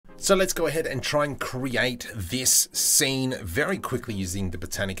So let's go ahead and try and create this scene very quickly using the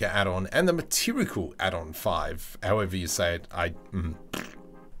Botaniq Addon and the Materialiq Addon 5, however you say it.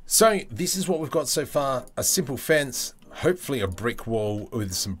 So this is what we've got so far: a simple fence, hopefully a brick wall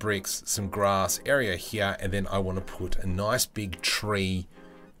with some bricks, some grass area here, and then I want to put a nice big tree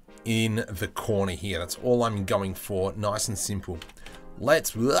in the corner here. That's all I'm going for, nice and simple.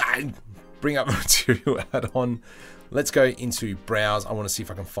 Let's bring up Materialiq Addon. Let's go into browse. I want to see if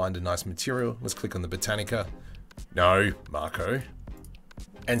I can find a nice material. Let's click on the Botaniq. No, Marco.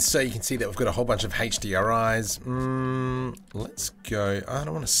 And so you can see that we've got a whole bunch of HDRIs. Let's go. I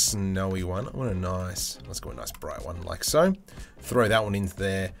don't want a snowy one. I want a nice, let's go a nice bright one like so. Throw that one into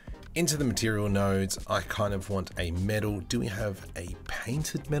there. Into the material nodes, I kind of want a metal. Do we have a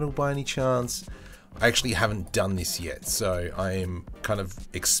painted metal by any chance? I actually haven't done this yet, so I am kind of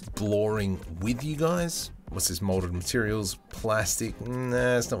exploring with you guys. What's this? Molded materials, plastic. Nah,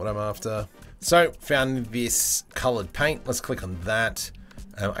 that's not what I'm after. So found this colored paint. Let's click on that.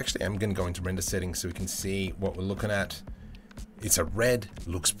 Actually, I'm going to go into render settings so we can see what we're looking at. It's a red,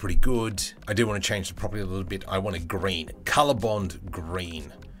 looks pretty good. I do want to change the property a little bit. I want a green, color bond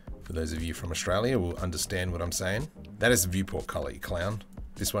green. For those of you from Australia will understand what I'm saying. That is the viewport color, you clown.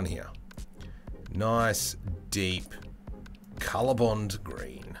 This one here. Nice, deep, color bond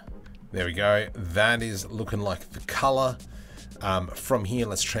green. There we go. That is looking like the color. From here,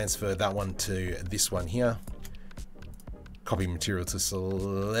 let's transfer that one to this one here. Copy material to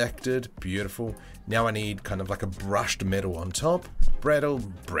selected. Beautiful. Now I need kind of like a brushed metal on top.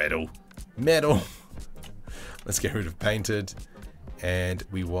 Metal. Let's get rid of painted. And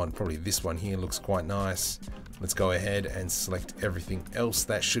we want probably this one here. Looks quite nice. Let's go ahead and select everything else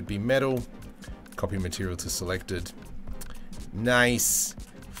that should be metal. Copy material to selected. Nice.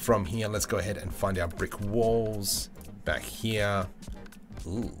 From here, let's go ahead and find our brick walls. Back here.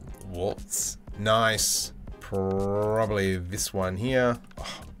 Ooh, walls. Nice. Probably this one here.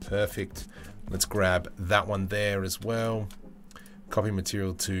 Oh, perfect. Let's grab that one there as well. Copy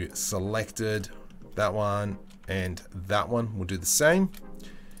material to selected. That one and that one. We'll do the same.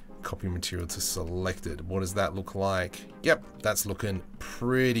 Copy material to selected. What does that look like? Yep, that's looking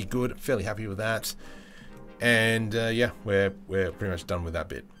pretty good. Fairly happy with that. And yeah, we're pretty much done with that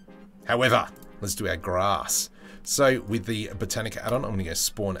bit. However, let's do our grass. So with the Botaniq Addon, I'm going to go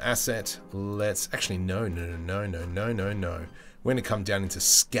spawn asset. Let's actually, no. We're going to come down into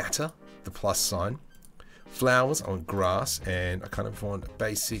scatter, the plus sign. Flowers, I want grass, and I kind of want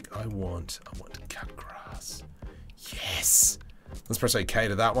basic. I want cut grass. Yes. Let's press OK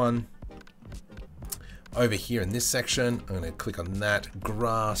to that one. Over here in this section, I'm going to click on that.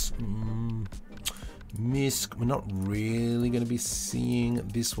 Grass. Misc. We're not really going to be seeing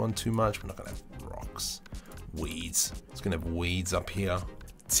this one too much. We're not going to have rocks. Weeds. It's going to have weeds up here.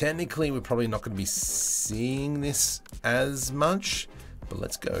 Technically, we're probably not going to be seeing this as much. But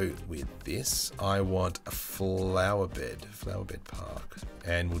let's go with this. I want a flower bed park.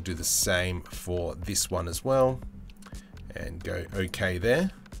 And we'll do the same for this one as well. And go OK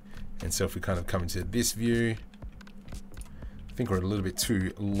there. And so if we kind of come into this view, I think we're a little bit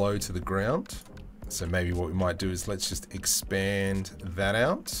too low to the ground. So maybe what we might do is let's just expand that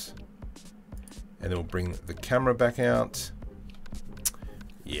out. And then we'll bring the camera back out.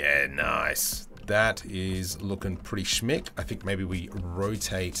 Yeah, nice. That is looking pretty schmick. I think maybe we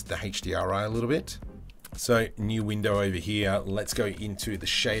rotate the HDRI a little bit. So new window over here. Let's go into the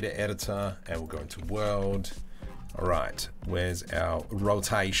shader editor and we'll go into world. All right, where's our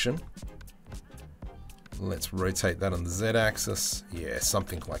rotation? Let's rotate that on the Z axis. Yeah,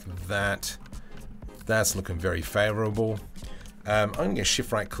 something like that. That's looking very favorable. I'm going to go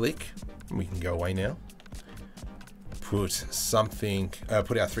shift right click. We can go away now. Put something,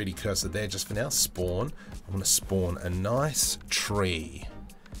 put our 3D cursor there just for now. Spawn. I want to spawn a nice tree.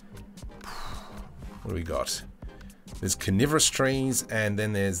 What do we got? There's carnivorous trees and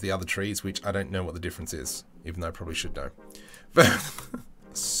then there's the other trees, which I don't know what the difference is, even though I probably should know.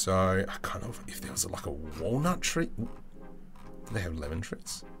 So I kind of, if there was like a walnut tree, do they have lemon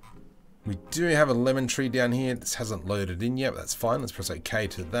trees? We do have a lemon tree down here. This hasn't loaded in yet, but that's fine. Let's press OK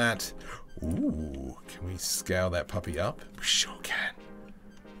to that. Ooh, can we scale that puppy up? We sure can.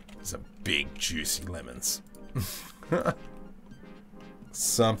 There's a big juicy lemons.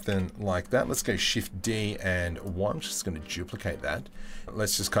 Something like that. Let's go Shift D and 1. I'm just going to duplicate that.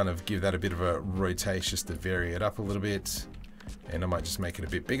 Let's just kind of give that a bit of a rotation just to vary it up a little bit. And I might just make it a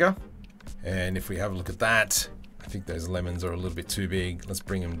bit bigger. And if we have a look at that, I think those lemons are a little bit too big. Let's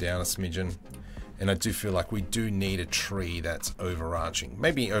bring them down a smidgen. And I do feel like we do need a tree that's overarching.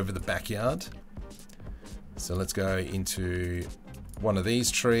 Maybe over the backyard. So let's go into one of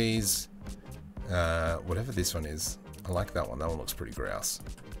these trees. Whatever this one is. I like that one. That one looks pretty grouse.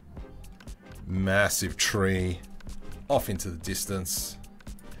 Massive tree. Off into the distance.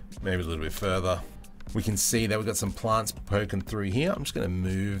 Maybe a little bit further. We can see that we've got some plants poking through here. I'm just going to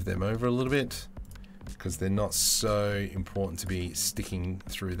move them over a little bit because they're not so important to be sticking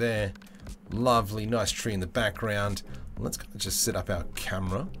through there. Lovely, nice tree in the background. Let's just set up our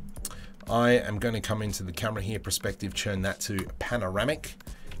camera. I am going to come into the camera here, perspective, turn that to panoramic.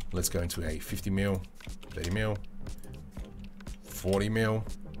 Let's go into a 50mm, 30mm, 40mm.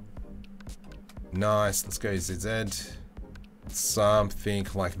 Nice, let's go ZZ. Something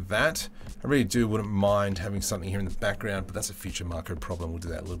like that. I really wouldn't mind having something here in the background, but that's a future macro problem. We'll do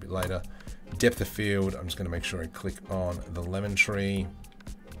that a little bit later. Depth of field, I'm just going to make sure I click on the lemon tree.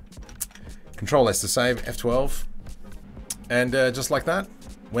 Control S to save, F12. And just like that,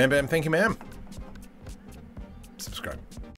 wham bam, thank you ma'am. Subscribe.